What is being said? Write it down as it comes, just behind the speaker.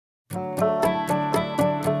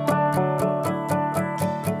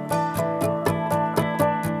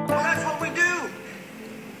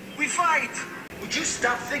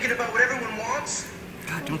thinking about what everyone wants.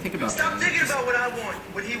 God, don't think about Stop that. thinking about what I want,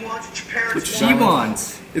 what he wants, what your parents What want. she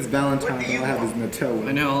wants. It's Valentine's. What do you All I have is want? Nutella.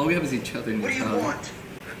 I know, all we have is each other in What do you Nutella. want?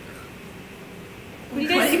 What do you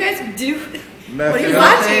guys do? Nothing. What are you Nothing.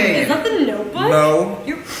 watching? Is that the Notebook? No.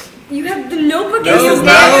 You have the Notebook This in your is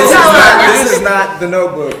not. Nutella. This is not the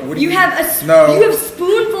Notebook. What do You have No. you have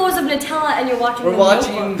spoonfuls of Nutella and you're watching. We're the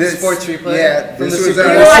watching Notebook. This sports replay. Yeah, from this the was Super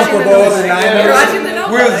the Bowl. Super Bowl in the 90s. You're watching the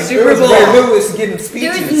Notebook. It was Super Bowl. Ray Lewis getting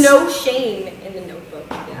speeches. There is no shame in the Notebook.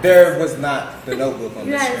 Yeah. There was not the Notebook on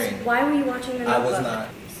You the guys, screen. why were you watching the I Notebook? was not.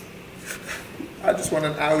 I just want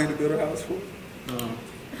an alley to build a house for. Do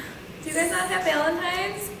you guys not have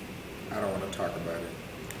Valentine's? I don't want to talk about it.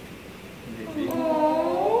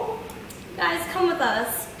 Oh, guys, come with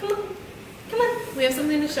us. Come on, come on. We have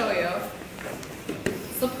something to show you.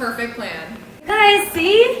 It's the perfect plan. Guys,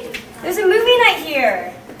 see? There's a movie night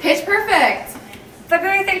here. Pitch Perfect.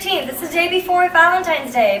 February 13th. It's the day before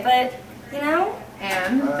Valentine's Day, but you know.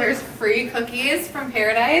 And there's free cookies from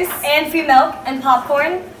Paradise. And free milk and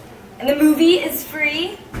popcorn. And the movie is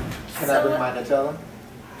free. Can I bring my Nutella?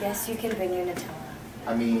 Yes, you can bring your Nutella.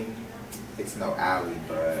 I mean, it's no alley,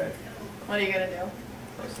 but What are you gonna do?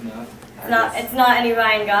 close enough. It's not any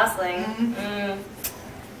Ryan Gosling.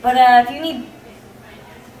 But if you need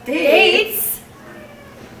dates,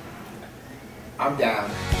 I'm down.